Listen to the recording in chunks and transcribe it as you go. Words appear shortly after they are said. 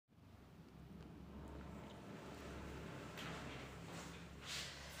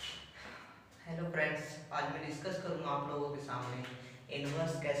लोगों के सामने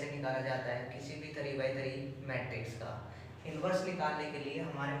इन्वर्स कैसे निकाला जाता है किसी भी 3x3 मैट्रिक्स का। इन्वर्स निकालने के लिए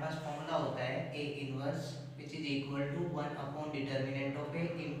हमारे पास फॉर्मूला होता है A inverse which is equal to 1 determinant of A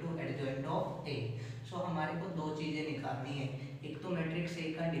into adjoint of ए। सो हमारे को दो चीज़ें निकालनी है, एक तो मैट्रिक्स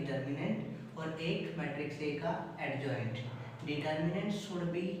ए का डिटर्मिनेंट और एक मैट्रिक्स ए का adjoint. Determinant should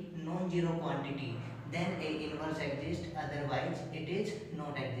be non zero quantity then A inverse exist, otherwise it is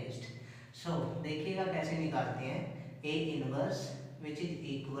not exist. सो देखिएगा कैसे निकालते हैं। A inverse which is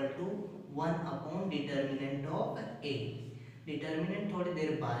equal to 1 determinant of A. Determinant थोड़ी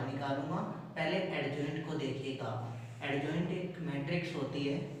देर बाद निकालूंगा, पहले एडजॉइंट को देखिएगा। एडजॉइंट एक मैट्रिक्स होती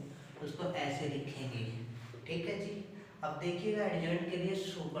है, उसको ऐसे लिखेंगे, ठीक है जी। अब देखिएगा एडजॉइंट के लिए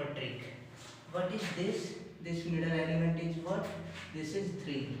super trick. What is this? This middle element is what? This is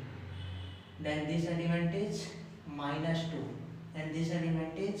 3, then this element is -2, and this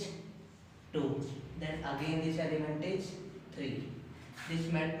element is 2, then again this element is 3.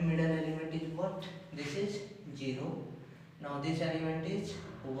 This middle element is what? This is 0. Now this element is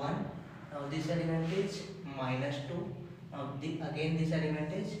 1. Now this element is -2. Now again this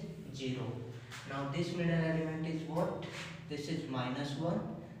element is 0. Now this middle element is what? This is -1.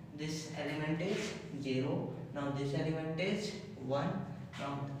 This element is 0. Now this element is 1.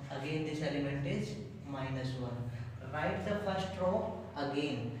 Now again this element is -1. Write the first row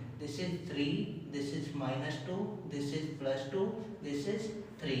again. This is 3, this is -2, this is +2, this is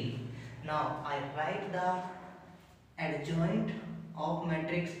 3. Now I write the adjoint of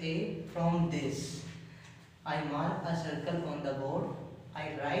matrix A from this. I mark a circle on the board. I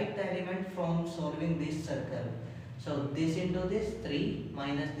write the element from solving this circle. So this into this 3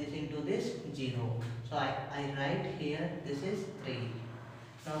 minus this into this 0. So I write here this is 3.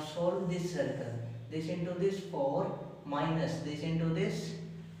 Now solve this circle. This into this 4 minus this into this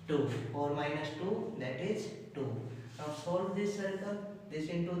 2. 4 minus 2, that is 2. Now solve this circle.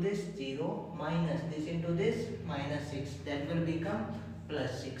 This into this 0 minus this into this -6. That will become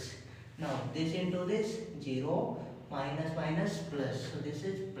 +6. Now this into this 0 minus minus plus. So this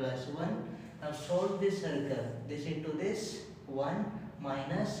is +1. Now solve this circle. This into this 1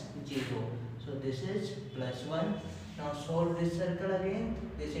 minus 0. So this is +1. Now solve this circle again.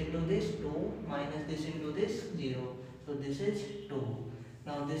 This into this 2 minus this into this 0. So this is 2.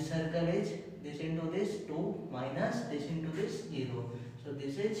 Now this circle is this into this 2 minus this into this 0. So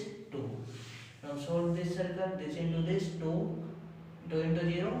this is 2. Now solve this circle. This into this 2 into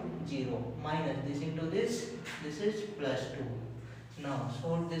 0 0 minus this into this. This is +2. Now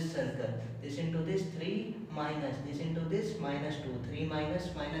solve this circle. This into this 3 minus this into this -2. 3 minus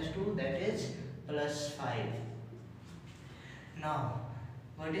 -2, that is +5. Now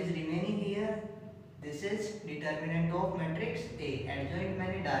what is remaining here? This is determinant of matrix A. Adjoint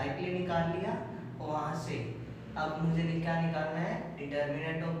मैंने directly निकाल लिया वहां से। अब मुझे क्या निकालना है?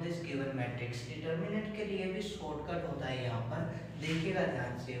 Determinant of this given matrix. Determinant के लिए भी शॉर्टकट होता है यहाँ पर, देखिएगा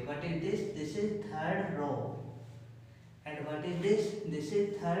ध्यान से। What is this? This is third row and what is this? This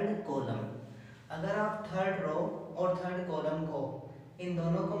is third column. अगर आप थर्ड रो और थर्ड कॉलम को इन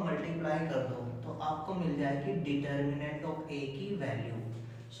दोनों को मल्टीप्लाई कर दो तो आपको मिल जाएगी डिटर्मिनेंट ऑफ ए की value.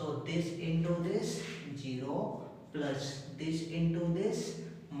 So this into this 0 plus this into this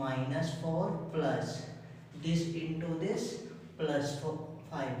 -4 plus this into this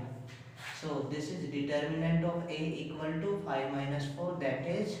 +5. So this is determinant of A equal to 5 minus 4, that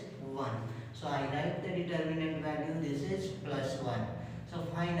is 1. So I write the determinant value, this is +1. So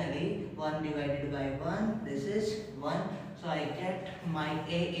finally 1 divided by 1, this is 1. So I get my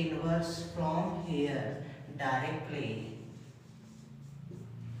A inverse from here directly.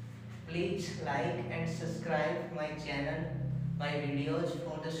 Please like and subscribe my channel, my videos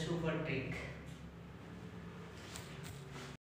for the super trick.